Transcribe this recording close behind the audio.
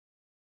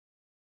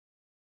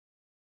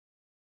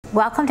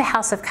Welcome to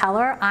House of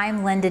Color.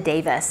 I'm Linda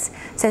Davis.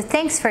 So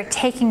thanks for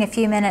taking a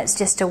few minutes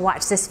just to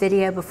watch this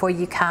video before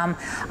you come.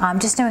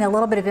 Just knowing a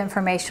little bit of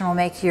information will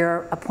make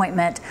your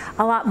appointment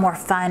a lot more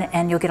fun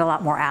and you'll get a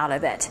lot more out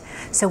of it.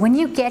 So when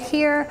you get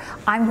here,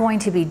 I'm going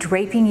to be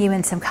draping you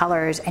in some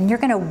colors and you're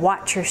going to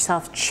watch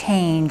yourself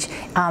change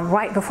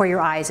right before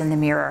your eyes in the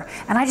mirror.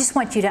 And I just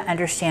want you to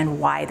understand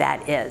why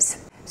that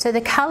is. So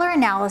the color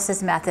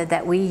analysis method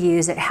that we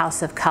use at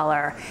House of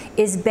Color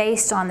is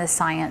based on the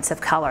science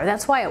of color.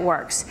 That's why it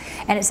works.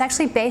 And it's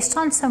actually based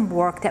on some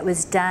work that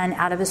was done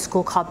out of a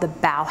school called the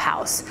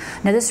Bauhaus.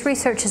 Now this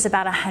research is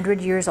about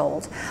 100 years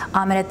old.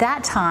 And at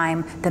that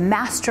time, the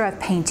master of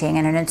painting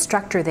and an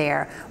instructor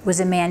there was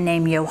a man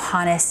named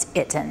Johannes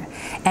Itten.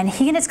 And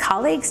he and his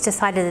colleagues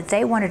decided that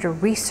they wanted to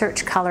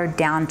research color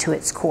down to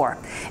its core.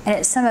 And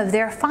it's some of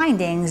their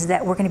findings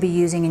that we're going to be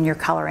using in your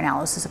color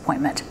analysis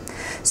appointment.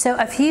 So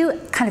a few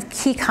kind of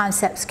key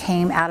concepts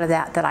came out of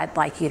that I'd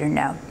like you to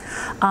know.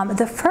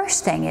 The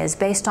first thing is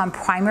based on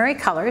primary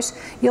colors.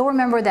 You'll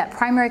remember that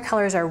primary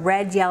colors are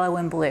red, yellow,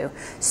 and blue.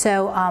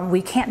 So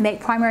we can't make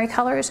primary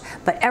colors,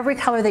 but every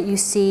color that you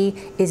see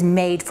is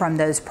made from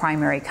those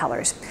primary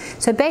colors.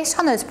 So based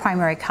on those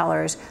primary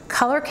colors,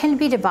 color can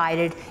be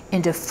divided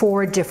into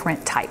 4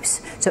 different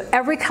types. So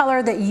every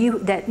color that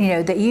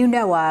you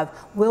know of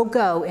will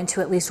go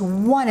into at least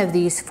one of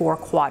these 4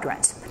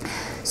 quadrants.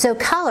 So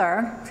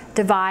color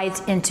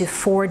divides into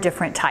 4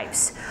 different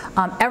types.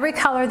 Every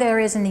color there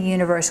is in the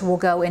universe will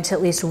go into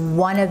at least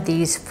one of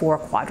these 4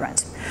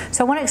 quadrants.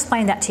 So I want to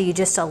explain that to you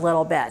just a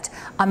little bit.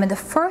 And the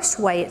first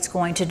way it's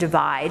going to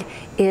divide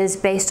is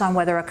based on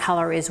whether a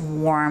color is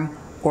warm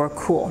or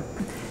cool.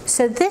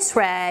 So this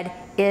red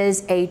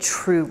is a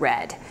true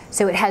red.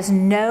 So it has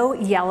no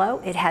yellow,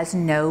 it has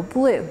no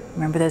blue.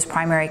 Remember those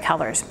primary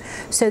colors.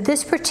 So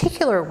this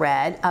particular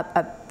red,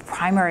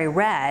 primary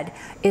red,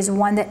 is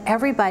one that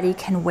everybody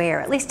can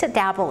wear, at least to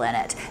dabble in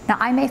it. Now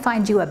I may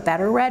find you a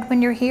better red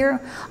when you're here,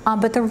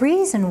 but the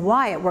reason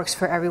why it works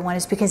for everyone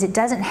is because it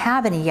doesn't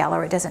have any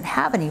yellow, it doesn't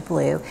have any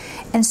blue,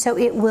 and so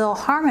it will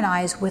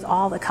harmonize with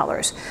all the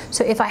colors.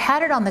 So if I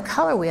had it on the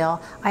color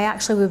wheel, I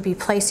actually would be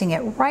placing it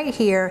right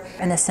here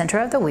in the center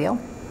of the wheel.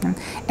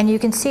 And you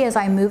can see as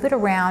I move it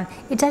around,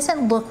 it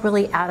doesn't look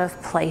really out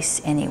of place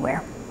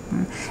anywhere.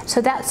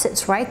 So that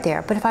sits right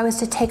there. But if I was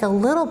to take a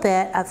little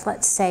bit of,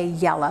 let's say,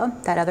 yellow,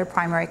 that other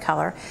primary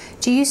color,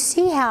 do you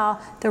see how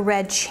the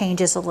red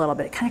changes a little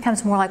bit? It kind of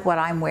comes more like what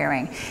I'm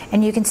wearing.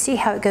 And you can see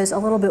how it goes a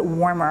little bit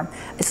warmer.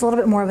 It's a little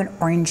bit more of an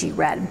orangey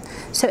red.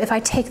 So if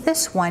I take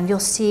this one, you'll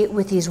see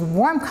with these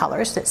warm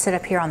colors that sit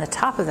up here on the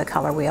top of the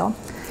color wheel,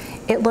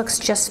 it looks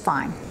just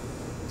fine.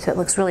 So it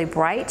looks really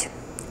bright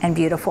and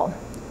beautiful.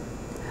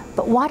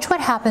 But watch what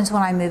happens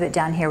when I move it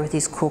down here with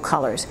these cool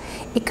colors.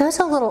 It goes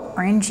a little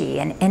orangey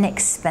and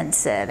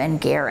inexpensive and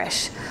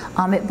garish.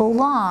 It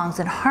belongs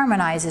and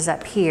harmonizes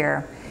up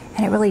here,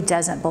 and it really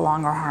doesn't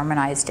belong or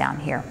harmonize down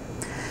here.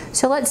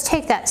 So let's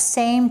take that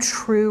same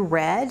true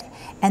red,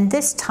 and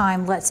this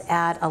time let's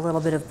add a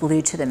little bit of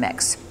blue to the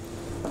mix.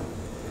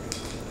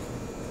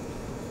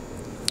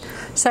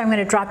 So I'm going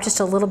to drop just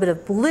a little bit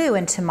of blue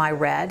into my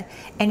red,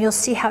 and you'll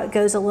see how it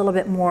goes a little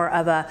bit more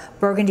of a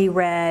burgundy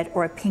red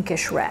or a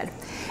pinkish red.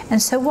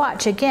 And so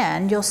watch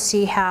again, you'll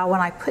see how when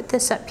I put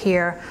this up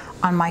here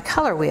on my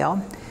color wheel,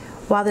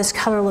 while this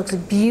color looks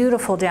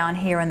beautiful down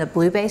here in the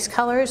blue-based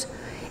colors,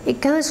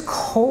 it goes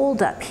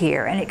cold up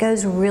here and it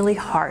goes really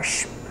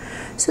harsh.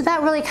 So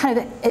that really kind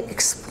of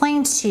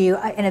explains to you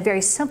in a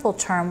very simple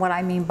term what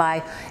I mean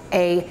by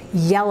a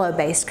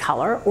yellow-based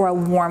color or a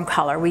warm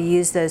color. We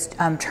use those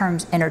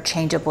terms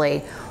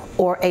interchangeably,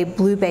 or a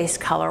blue-based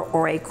color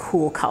or a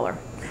cool color.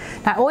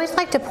 Now I always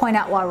like to point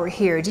out while we're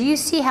here, do you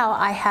see how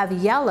I have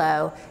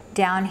yellow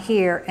down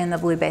here in the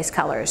blue-based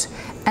colors?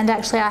 And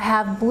actually I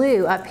have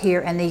blue up here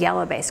in the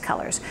yellow-based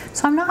colors.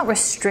 So I'm not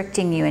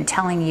restricting you and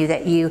telling you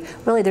that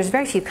there's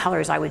very few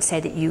colors I would say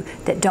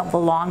that don't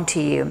belong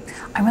to you.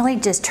 I'm really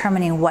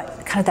determining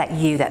what kind of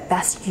that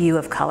best hue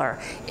of color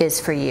is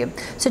for you.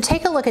 So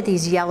take a look at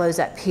these yellows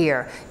up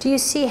here. Do you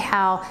see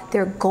how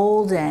they're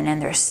golden and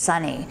they're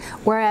sunny?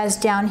 Whereas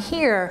down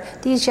here,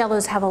 these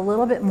yellows have a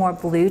little bit more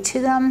blue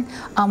to them,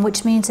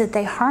 which means that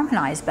they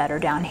harmonize better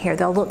down here.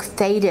 They'll look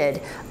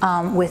faded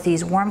with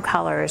these warm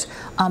colors,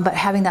 but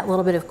having that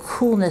little bit of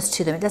coolness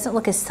to them. It doesn't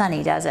look as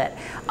sunny, does it?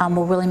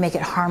 Will really make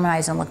it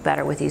harmonize and look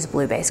better with these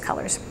blue-based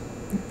colors.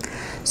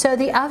 So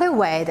the other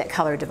way that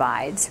color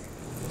divides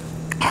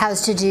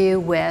has to do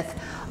with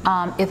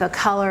if a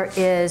color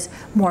is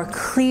more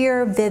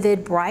clear,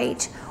 vivid,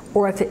 bright,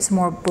 or if it's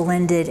more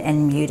blended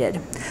and muted.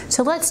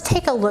 So let's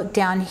take a look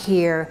down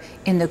here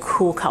in the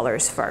cool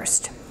colors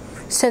first.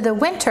 So the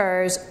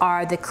winters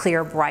are the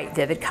clear, bright,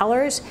 vivid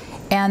colors,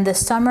 and the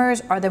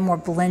summers are the more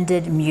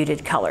blended,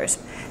 muted colors.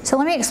 So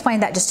let me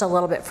explain that just a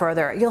little bit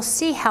further. You'll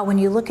see how when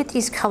you look at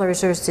these colors,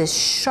 there's this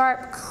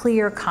sharp,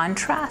 clear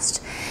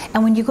contrast.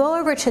 And when you go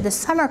over to the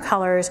summer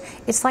colors,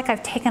 it's like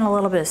I've taken a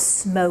little bit of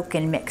smoke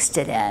and mixed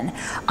it in.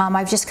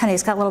 I've just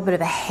it's got a little bit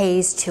of a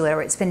haze to it,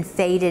 or it's been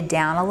faded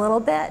down a little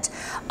bit,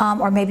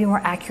 or maybe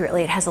more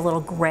accurately, it has a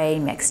little gray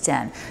mixed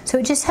in. So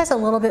it just has a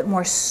little bit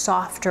more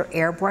softer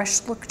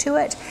airbrush look to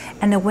it,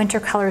 and the winter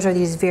colors are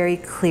these very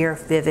clear,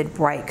 vivid,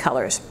 bright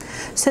colors.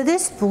 So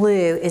this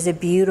blue is a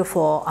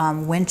beautiful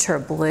winter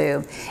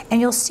blue,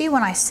 and you'll see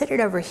when I sit it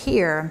over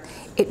here,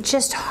 it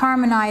just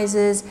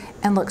harmonizes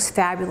and looks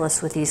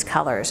fabulous with these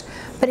colors.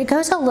 But it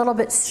goes a little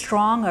bit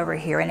strong over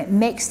here, and it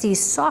makes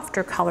these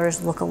softer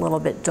colors look a little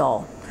bit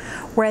dull.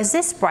 Whereas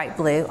this bright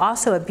blue,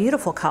 also a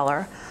beautiful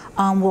color,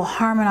 will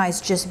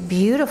harmonize just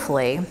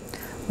beautifully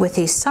with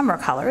these summer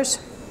colors.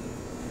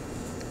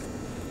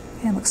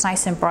 It looks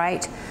nice and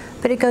bright,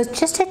 but it goes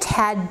just a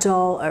tad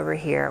dull over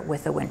here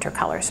with the winter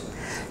colors.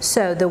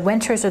 So the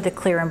winters are the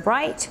clear and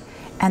bright,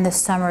 and the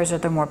summers are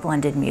the more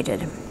blended,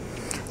 muted.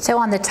 So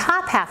on the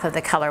top half of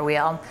the color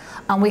wheel,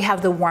 we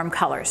have the warm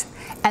colors.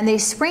 And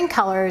these spring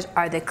colors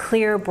are the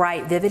clear,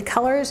 bright, vivid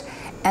colors,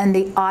 and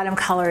the autumn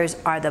colors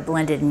are the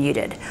blended,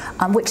 muted,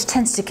 which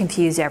tends to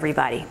confuse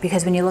everybody,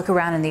 because when you look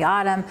around in the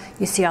autumn,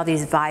 you see all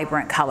these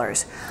vibrant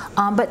colors.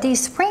 But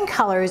these spring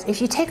colors,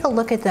 if you take a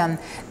look at them,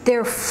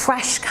 they're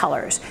fresh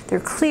colors. They're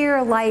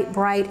clear, light,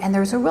 bright, and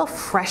there's a real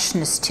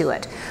freshness to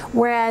it.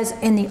 Whereas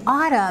in the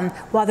autumn,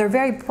 while they're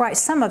very bright,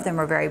 some of them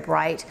are very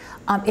bright,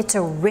 it's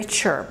a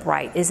richer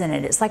bright, isn't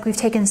it? It's like we've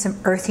taken some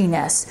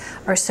earthiness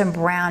or some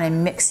brown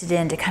and mixed it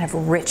in to kind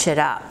of rich it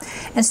up.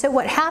 And so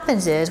what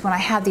happens is when I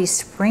have these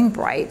spring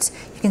brights,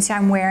 you can see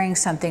I'm wearing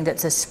something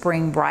that's a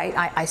spring bright.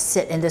 I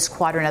sit in this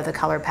quadrant of the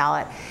color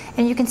palette,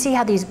 and you can see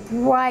how these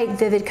bright,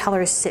 vivid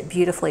colors sit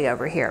beautifully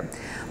over here.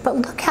 But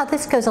look how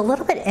this goes a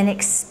little bit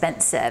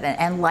inexpensive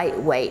and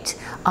lightweight,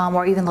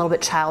 or even a little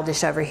bit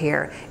childish over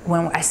here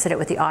when I sit it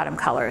with the autumn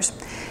colors.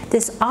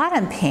 This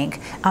autumn pink,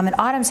 and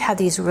autumns have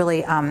these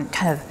really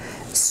kind of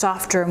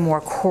softer,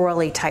 more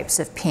corally types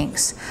of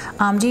pinks.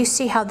 Do you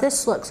see how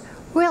this looks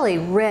really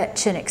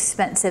rich and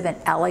expensive and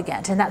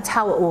elegant? And that's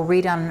how it will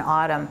read on an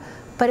autumn.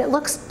 But it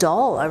looks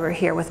dull over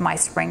here with my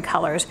spring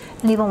colors,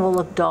 and even will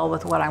look dull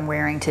with what I'm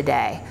wearing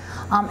today.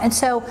 And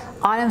so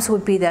autumns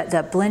would be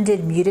the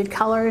blended, muted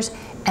colors,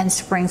 and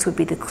springs would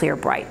be the clear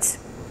brights.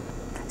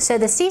 So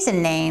the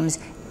season names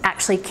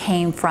actually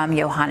came from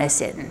Johannes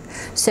Itten.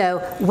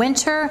 So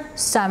winter,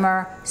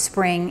 summer,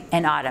 spring,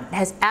 and autumn. It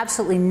has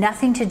absolutely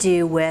nothing to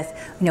do with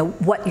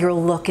what your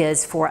look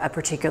is for a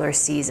particular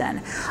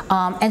season.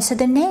 And so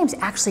the names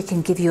actually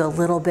can give you a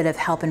little bit of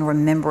help in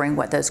remembering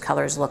what those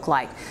colors look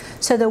like.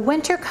 So the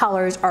winter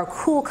colors are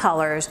cool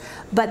colors,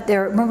 but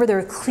remember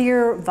they're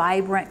clear,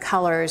 vibrant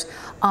colors.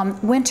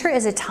 Winter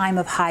is a time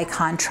of high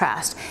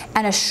contrast,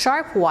 and a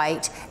sharp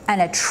white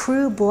and a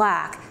true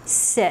black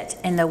sit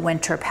in the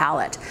winter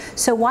palette.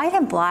 So white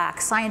and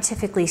black,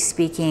 scientifically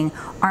speaking,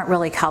 aren't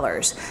really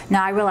colors.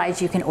 Now I realize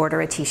you can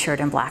order a t-shirt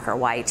in black or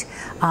white,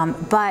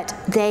 but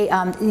they,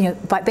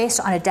 but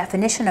based on a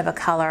definition of a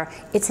color,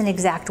 it's an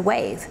exact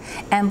wave.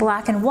 And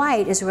black and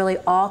white is really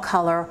all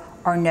color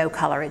or no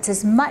color. It's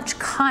as much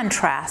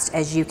contrast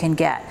as you can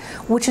get,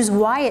 which is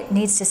why it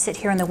needs to sit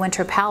here in the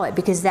winter palette,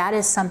 because that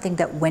is something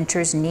that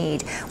winters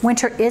need.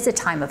 Winter is a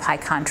time of high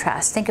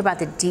contrast. Think about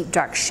the deep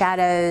dark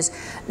shadows,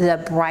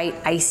 the bright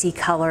icy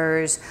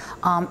colors,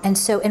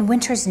 and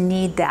winters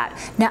need that.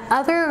 Now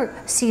other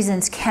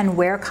seasons can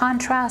wear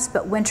contrast,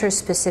 but winters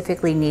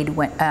specifically need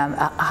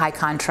a high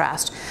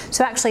contrast.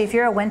 So actually if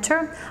you're a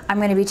winter, I'm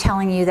going to be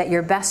telling you that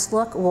your best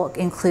look will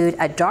include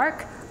a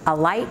dark, a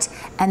light,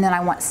 and then I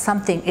want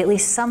something, at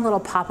least some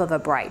little pop of a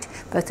bright,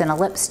 both in a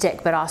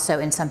lipstick but also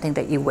in something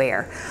that you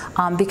wear,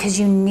 because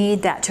you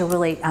need that to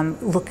really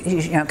look,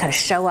 kind of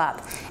show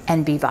up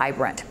and be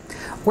vibrant.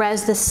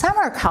 Whereas the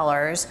summer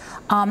colors,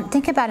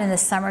 think about in the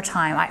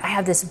summertime, I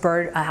have this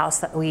bird house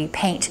that we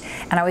paint,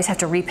 and I always have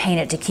to repaint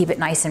it to keep it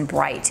nice and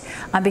bright,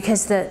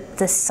 because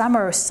the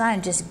summer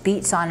sun just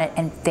beats on it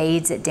and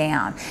fades it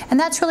down. And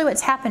that's really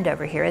what's happened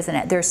over here, isn't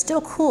it? They're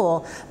still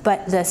cool,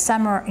 but the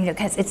summer,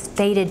 because it's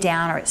faded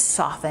down or it's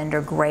softened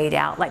or grayed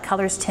out, like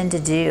colors tend to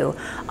do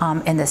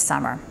in the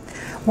summer.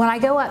 When I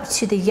go up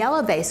to the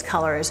yellow base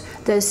colors,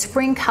 those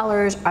spring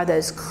colors are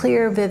those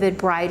clear, vivid,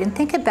 bright, and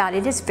think about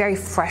it, it's very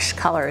fresh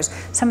colors.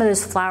 Some of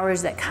those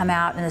flowers that come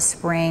out in the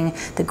spring,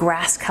 the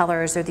grass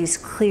colors, are these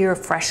clear,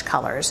 fresh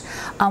colors.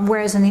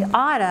 Whereas in the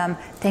autumn,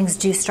 things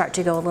do start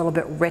to go a little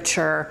bit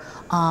richer.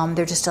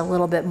 They're just a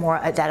little bit more,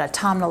 that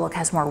autumnal look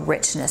has more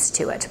richness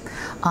to it.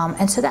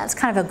 And so that's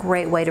kind of a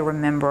great way to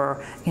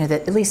remember,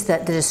 at least the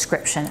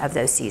description of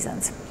those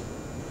seasons.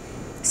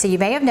 So you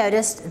may have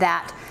noticed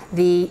that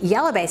the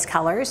yellow base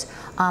colors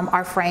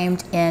are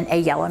framed in a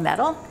yellow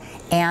metal,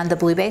 and the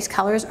blue-based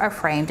colors are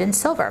framed in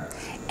silver.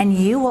 And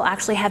you will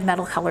actually have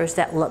metal colors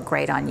that look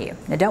great on you.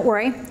 Now don't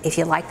worry, if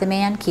you like the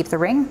man, keep the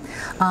ring,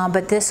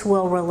 but this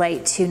will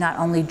relate to not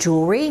only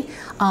jewelry,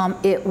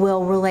 it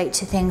will relate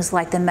to things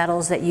like the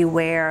metals that you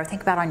wear.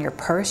 Think about on your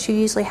purse, you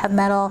usually have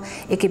metal.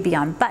 It could be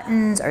on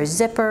buttons or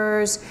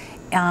zippers,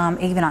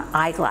 even on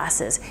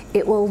eyeglasses.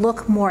 It will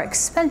look more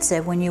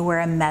expensive when you wear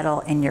a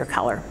metal in your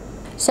color.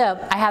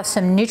 So I have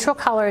some neutral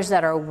colors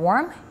that are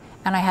warm,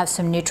 and I have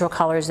some neutral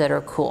colors that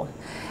are cool.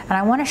 And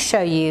I want to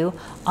show you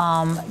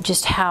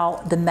just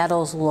how the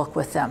metals look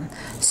with them.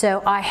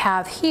 So I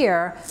have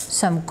here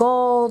some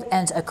gold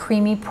and a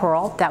creamy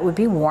pearl, that would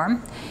be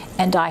warm.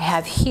 And I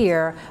have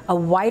here a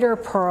whiter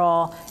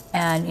pearl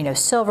and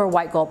silver,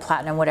 white, gold,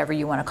 platinum, whatever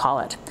you want to call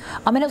it.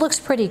 And it looks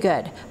pretty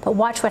good, but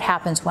watch what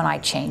happens when I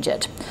change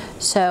it.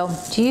 So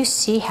do you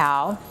see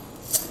how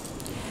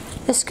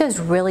this goes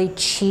really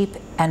cheap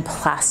and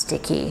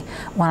plasticky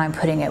when I'm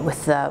putting it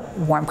with the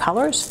warm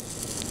colors?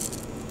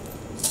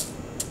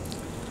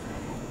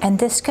 And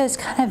this goes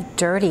kind of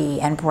dirty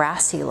and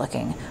brassy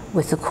looking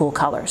with the cool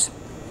colors.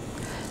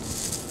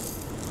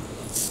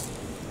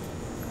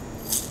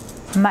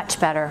 Much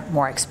better,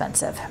 more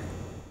expensive.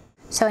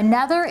 So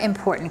another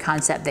important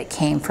concept that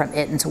came from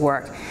Itten's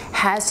work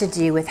has to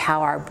do with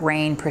how our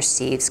brain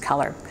perceives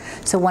color.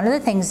 So one of the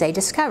things they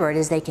discovered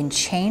is they can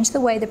change the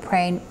way the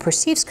brain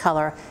perceives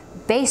color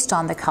based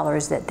on the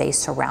colors that they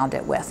surround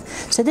it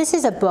with. So this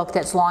is a book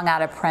that's long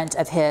out of print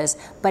of his,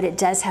 but it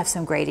does have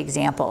some great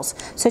examples.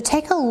 So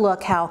take a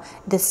look how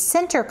the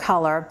center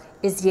color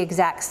is the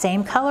exact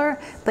same color,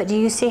 but do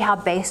you see how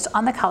based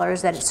on the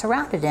colors that it's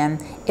surrounded in,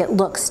 it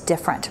looks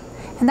different?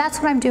 And that's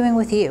what I'm doing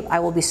with you. I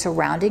will be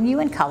surrounding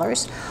you in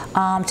colors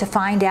to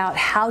find out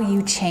how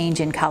you change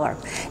in color.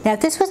 Now,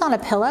 if this was on a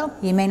pillow,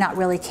 you may not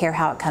really care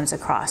how it comes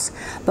across.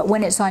 But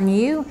when it's on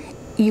you,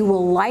 you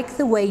will like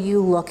the way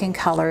you look in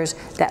colors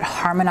that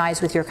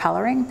harmonize with your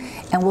coloring,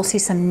 and we'll see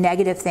some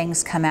negative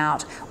things come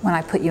out when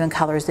I put you in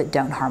colors that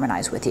don't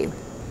harmonize with you.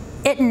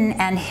 Itten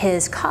and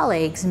his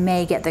colleagues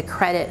may get the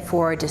credit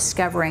for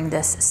discovering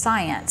this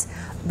science,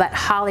 but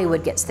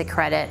Hollywood gets the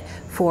credit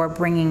for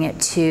bringing it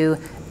to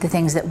the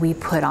things that we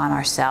put on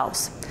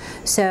ourselves.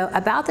 So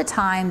about the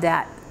time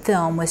that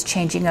film was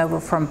changing over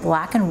from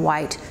black and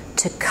white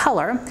to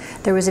color,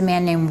 there was a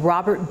man named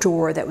Robert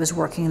Dorr that was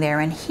working there,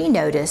 and he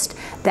noticed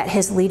that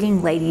his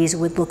leading ladies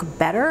would look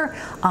better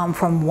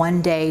from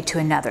one day to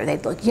another.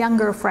 They'd look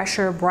younger,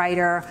 fresher,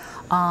 brighter,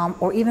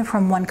 or even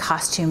from one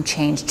costume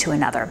change to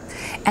another.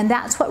 And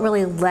that's what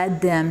really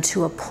led them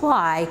to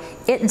apply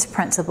Itten's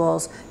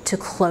principles to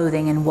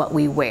clothing and what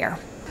we wear.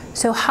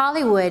 So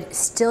Hollywood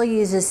still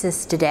uses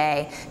this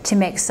today to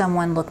make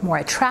someone look more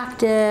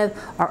attractive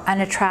or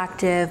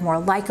unattractive, more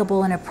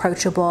likable and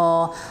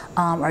approachable,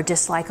 or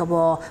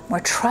dislikable, more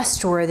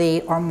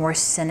trustworthy or more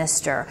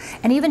sinister.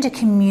 And even to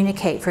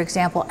communicate, for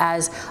example,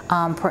 as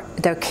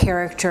their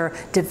character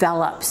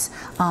develops,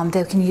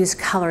 they can use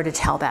color to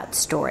tell that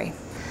story.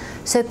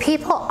 So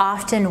people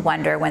often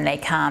wonder when they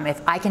come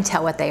if I can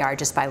tell what they are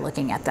just by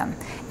looking at them.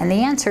 And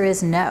the answer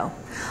is no.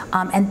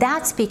 And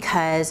that's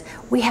because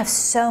we have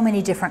so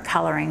many different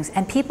colorings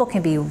and people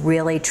can be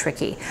really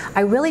tricky.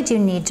 I really do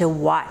need to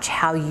watch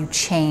how you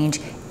change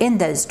in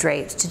those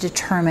drapes to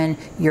determine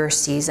your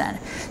season.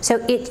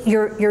 So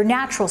your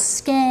natural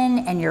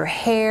skin and your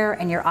hair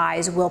and your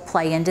eyes will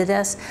play into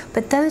this,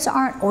 but those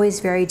aren't always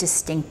very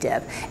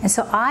distinctive. And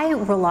so I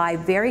rely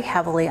very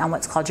heavily on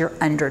what's called your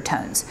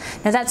undertones.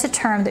 Now that's a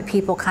term that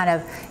people kind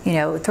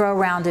of throw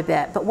around a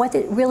bit, but what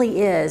it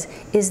really is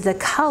the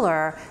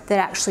color that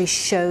actually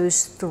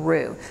shows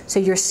through. So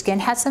your skin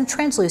has some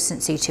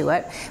translucency to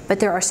it,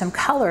 but there are some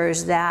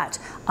colors that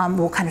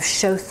will kind of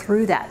show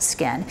through that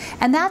skin.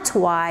 And that's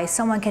why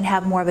someone can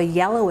have more of a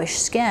yellowish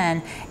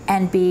skin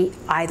and be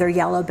either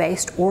yellow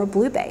based or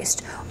blue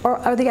based,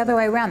 or the other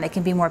way around. They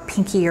can be more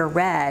pinky or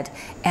red,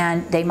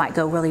 and they might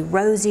go really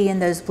rosy in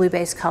those blue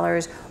based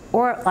colors,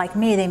 or like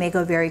me, they may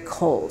go very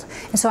cold.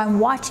 And so I'm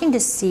watching to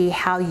see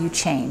how you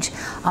change.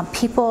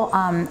 People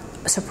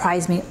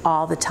surprise me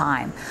all the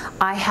time.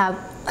 I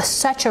have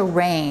such a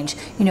range.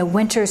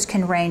 Winters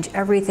can range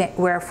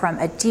everywhere from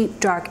a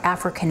deep, dark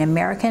African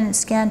American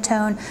skin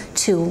tone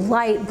to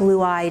light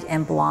blue-eyed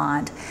and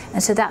blonde.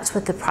 And so that's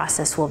what the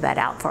process will vet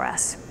out for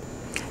us.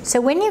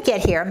 So when you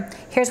get here,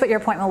 here's what your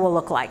appointment will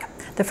look like.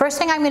 The first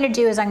thing I'm going to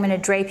do is I'm going to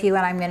drape you,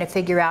 and I'm going to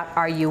figure out,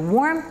 are you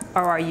warm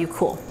or are you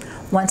cool?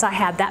 Once I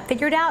have that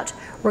figured out,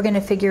 we're going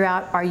to figure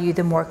out, are you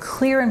the more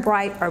clear and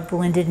bright or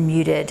blended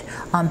muted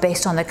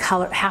based on the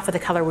color, half of the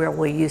color where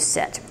will you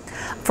sit.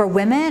 For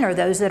women or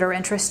those that are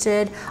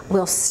interested,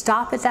 we'll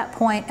stop at that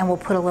point and we'll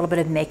put a little bit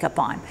of makeup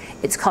on.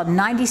 It's called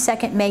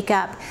 90-second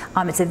makeup.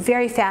 It's a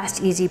very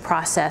fast, easy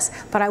process,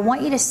 but I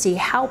want you to see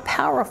how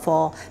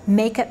powerful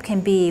makeup can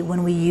be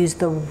when we use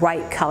the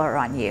right color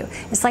on you.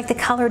 It's like the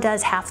color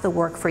does half the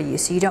work for you,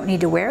 so you don't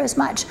need to wear as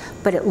much,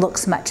 but it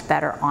looks much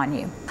better on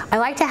you. I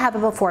like to have a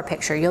before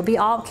picture. You'll be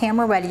all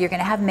camera ready, you're going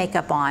to have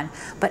makeup on,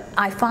 but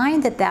I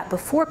find that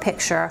before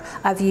picture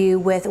of you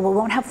with, well, we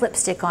won't have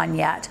lipstick on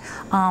yet,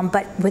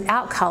 but with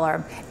without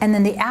color, and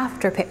then the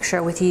after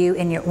picture with you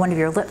in one of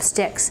your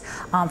lipsticks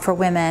for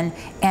women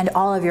and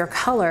all of your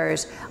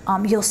colors,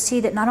 you'll see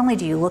that not only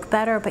do you look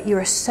better, but you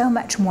are so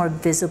much more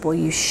visible.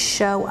 You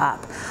show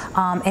up.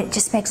 It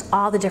just makes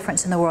all the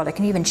difference in the world. It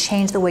can even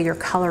change the way your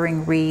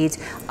coloring reads.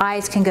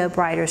 Eyes can go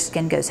brighter,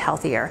 skin goes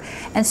healthier.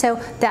 And so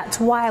that's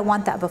why I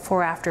want that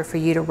before after for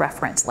you to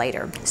reference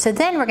later. So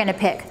then we're going to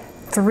pick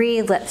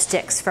 3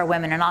 lipsticks for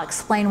women, and I'll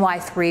explain why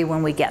 3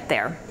 when we get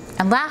there.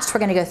 And last, we're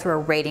going to go through a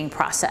rating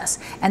process,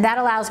 and that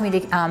allows me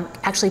to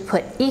actually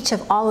put each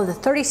of all of the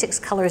 36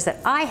 colors that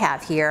I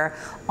have here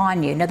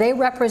on you. Now they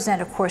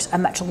represent, of course, a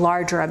much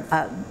larger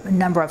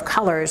number of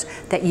colors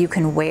that you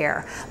can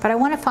wear. But I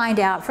want to find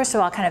out, first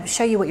of all, kind of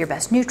show you what your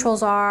best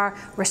neutrals are,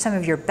 where some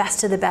of your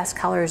best of the best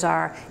colors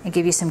are, and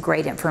give you some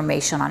great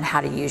information on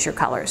how to use your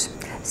colors.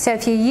 So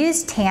if you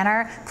use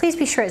tanner, please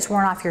be sure it's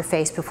worn off your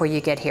face before you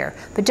get here.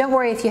 But don't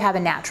worry if you have a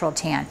natural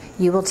tan.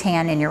 You will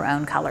tan in your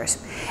own colors.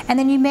 And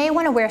then you may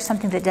want to wear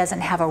something that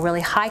doesn't have a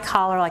really high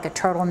collar like a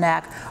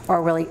turtleneck or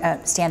a really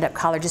stand-up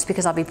collar, just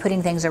because I'll be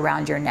putting things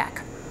around your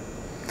neck.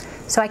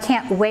 So I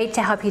can't wait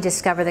to help you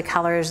discover the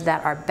colors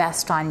that are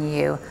best on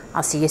you.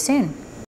 I'll see you soon.